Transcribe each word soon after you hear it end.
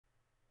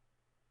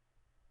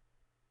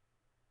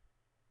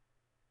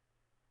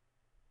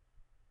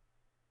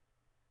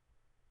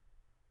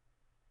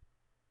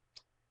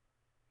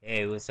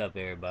Hey, what's up,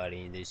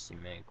 everybody? This is your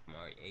man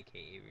Kumari,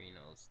 aka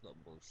Reno Slow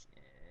Motion.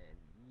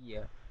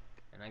 Yeah,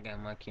 and I got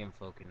my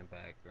kinfolk in the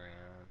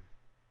background.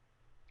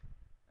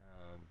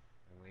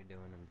 And we're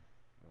doing them.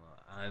 Well,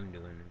 I'm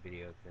doing the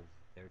video because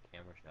they're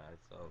camera shy,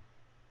 so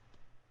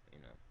you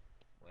know,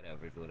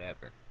 whatever's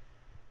whatever.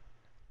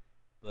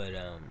 But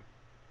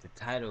the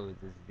title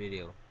of this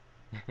video,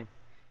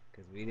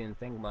 because we didn't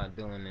think about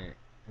doing it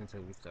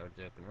until we started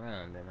joking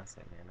around. Then I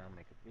said, man, I'll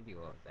make a video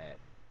of that.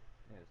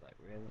 And it was like,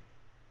 really?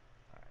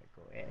 All right,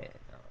 go ahead.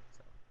 No,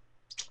 so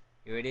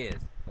here it is.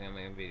 We're gonna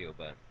make a video,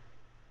 but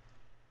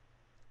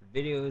the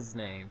video is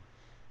named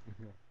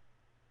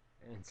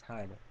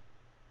entitled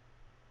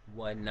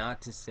 "What Not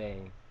to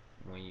Say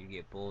When You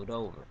Get Pulled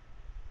Over."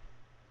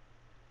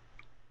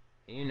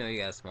 And you know you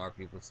got smart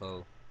people,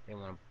 so they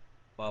want to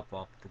pop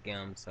off the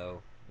gum.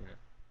 So you know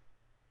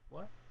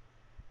what?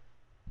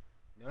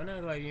 No, no,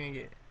 like you ain't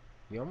get.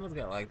 You almost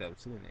got locked up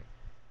too, Nick.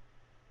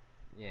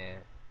 Yeah,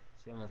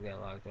 she almost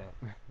got locked up.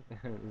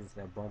 It's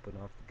that bumping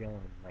off the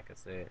gun, like I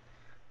said.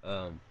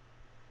 Um,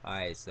 all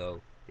right,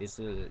 so this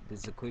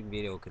is a quick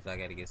video because I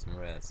gotta get some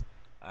rest.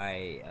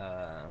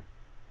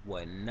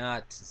 What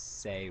not to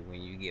say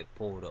when you get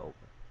pulled over.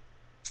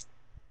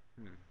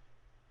 Hmm.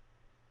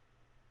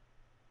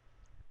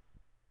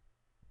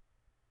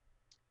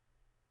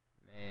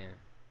 Man,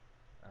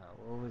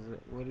 what was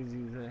it? What did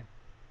you say?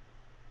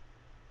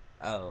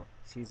 Oh,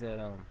 she said,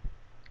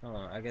 hold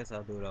on, I guess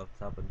I'll do it off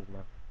the top of the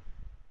mouth.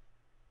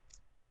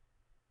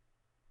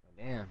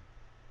 Damn,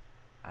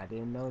 I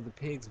didn't know the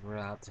pigs were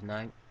out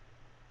tonight.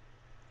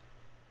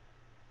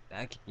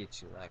 That could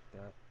get you locked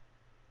up.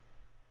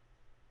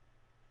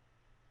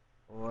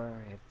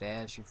 Or if they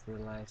ask you for a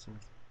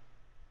license.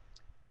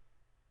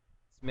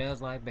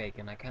 Smells like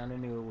bacon. I kinda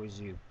knew it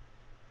was you.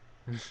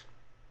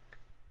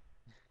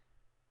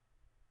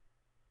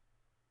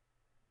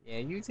 Yeah,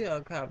 you tell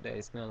a cop that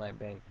it smell like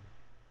bacon.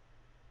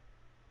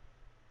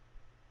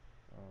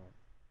 Um,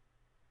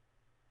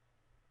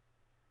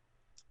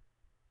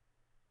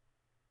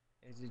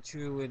 is it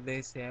true what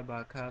they say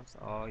about cops?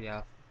 Oh,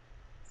 y'all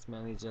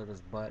smell each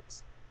other's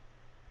butts.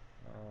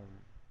 Um,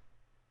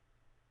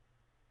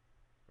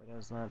 what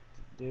else not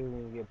to do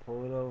when you get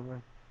pulled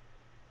over?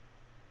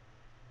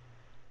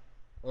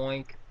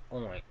 Oink,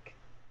 oink.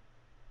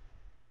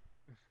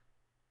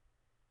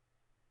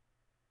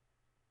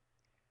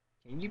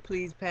 Can you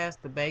please pass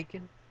the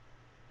bacon?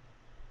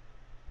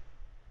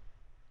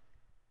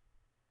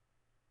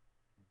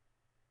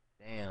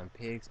 Damn,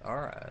 pigs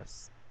are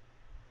us.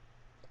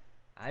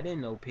 I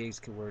didn't know pigs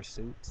could wear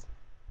suits.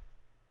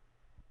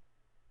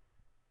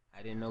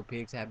 I didn't know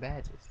pigs had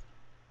badges.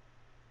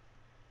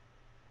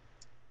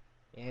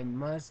 It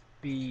must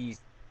be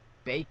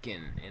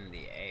bacon in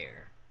the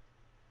air.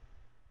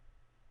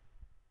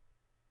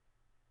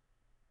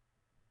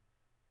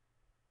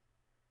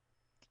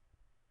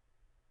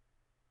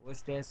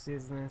 What's that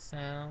sizzling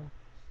sound?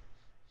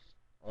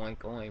 Oink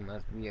oink,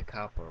 must be a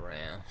cop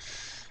around.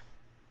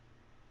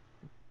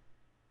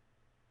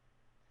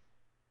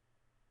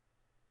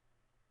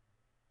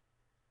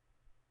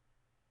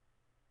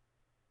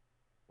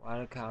 Why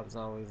do cops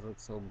always look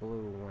so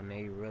blue when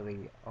they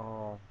really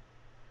all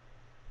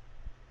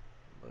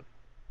look?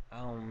 I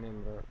don't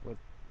remember what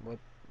what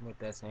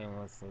that saying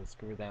was, so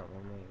screw that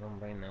one. We ain't gonna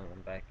bring that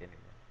one back anymore.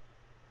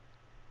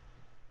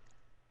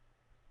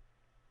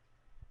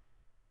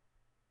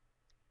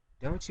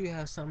 Don't you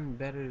have something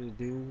better to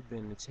do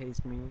than to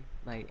chase me?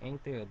 Like,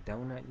 ain't there a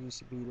donut you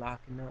should be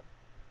locking up?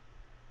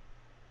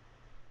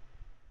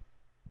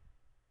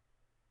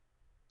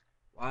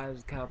 Why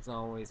does cops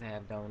always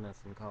have donuts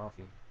and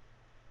coffee?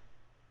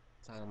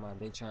 Talking about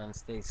they trying to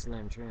stay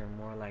slim trim,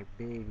 more like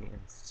big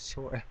and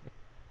short.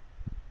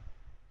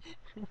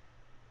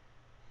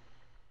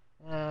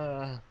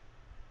 uh,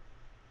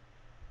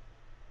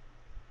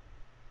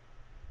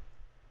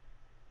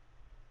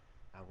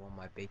 I want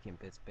my bacon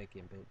bits,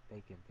 bacon bit,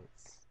 bacon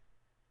bits.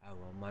 I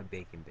want my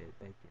bacon bit,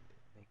 bacon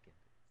bit, bacon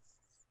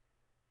bits.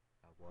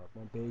 I want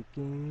my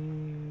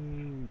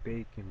bacon,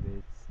 bacon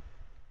bits.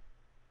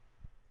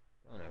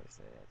 Don't ever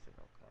say that to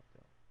no cop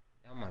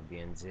though. Y'all might be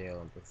in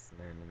jail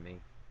listening to me.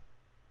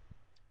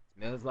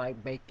 Smells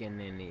like bacon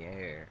in the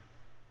air.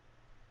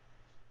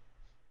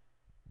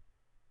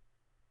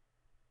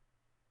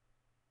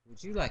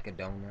 Would you like a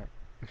donut?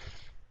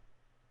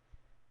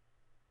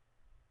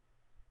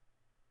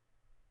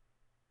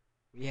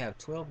 We have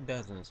 12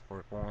 dozens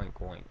for coin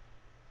coin.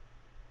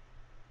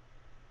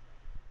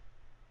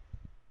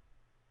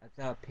 I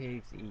thought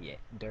pigs eat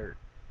dirt.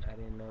 I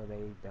didn't know they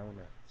eat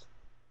donuts.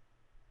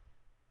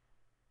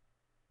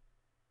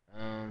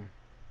 Um,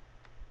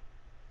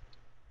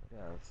 what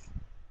else?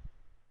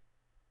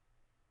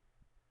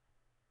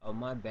 Oh,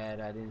 my bad.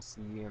 I didn't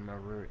see you in my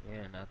rear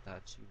end. I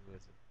thought you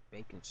was a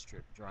bacon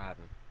strip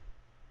driving.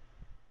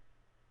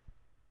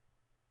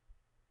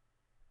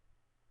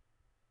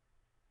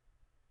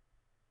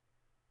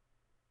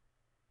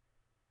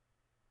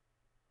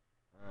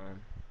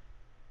 Um,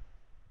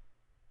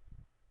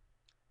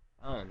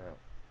 I don't know.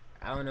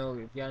 I don't know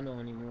if y'all know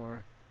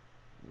anymore.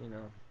 You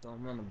know, throw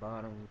them on the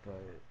bottom.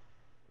 But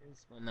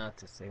It's what not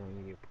to say when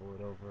you get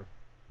pulled over.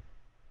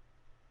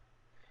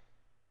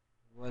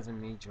 It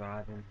wasn't me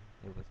driving,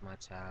 it was my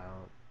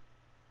child.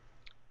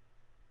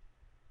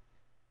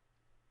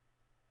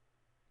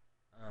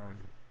 Um,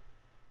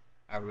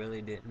 I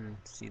really didn't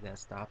see that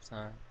stop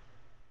sign.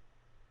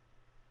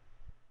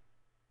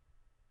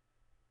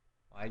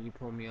 Why you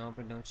pull me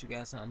over? Don't you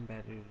got something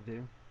better to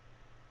do?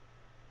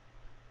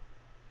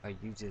 Or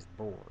you just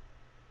bored?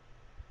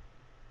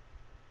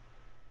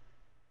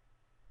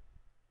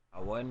 I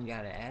wasn't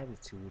got an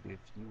attitude if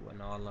you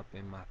wasn't all up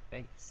in my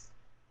face.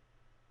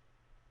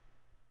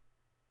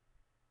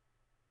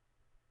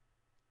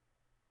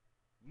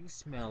 You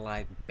smell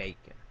like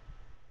bacon.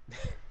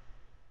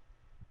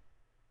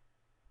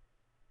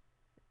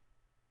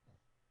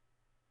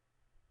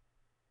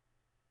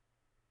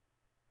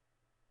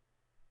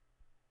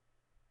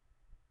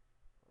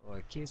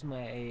 Or kiss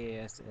my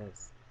ass.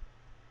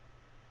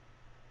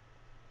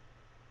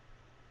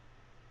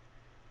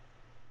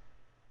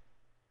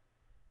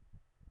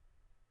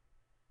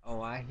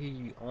 Oh, I hear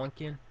you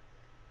onking.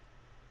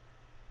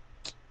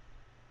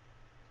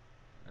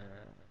 Uh,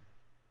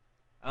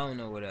 I don't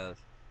know what else.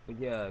 But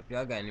yeah, if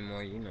y'all got any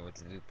more, you know what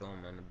to do. Throw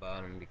them on the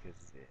bottom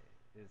because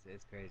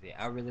it's crazy.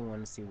 I really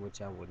want to see what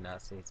y'all would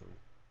not say to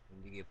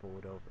when you get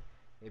pulled over.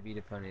 It'd be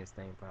the funniest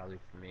thing probably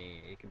for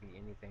me. It could be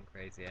anything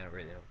crazy. I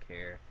really don't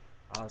care.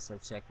 Also,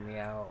 check me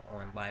out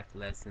on Life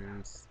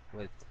Lessons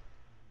with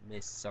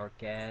Miss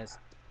Sarcasm.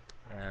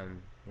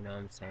 You know what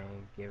I'm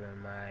saying? Giving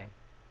my,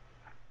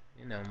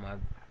 my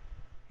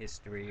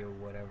history or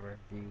whatever,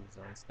 views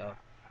on stuff.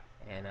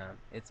 And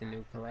it's a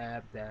new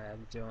collab that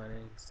I'm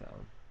joining, so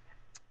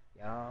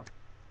y'all,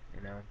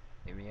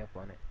 hit me up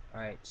on it.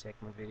 Alright, check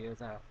my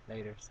videos out.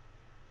 Laters.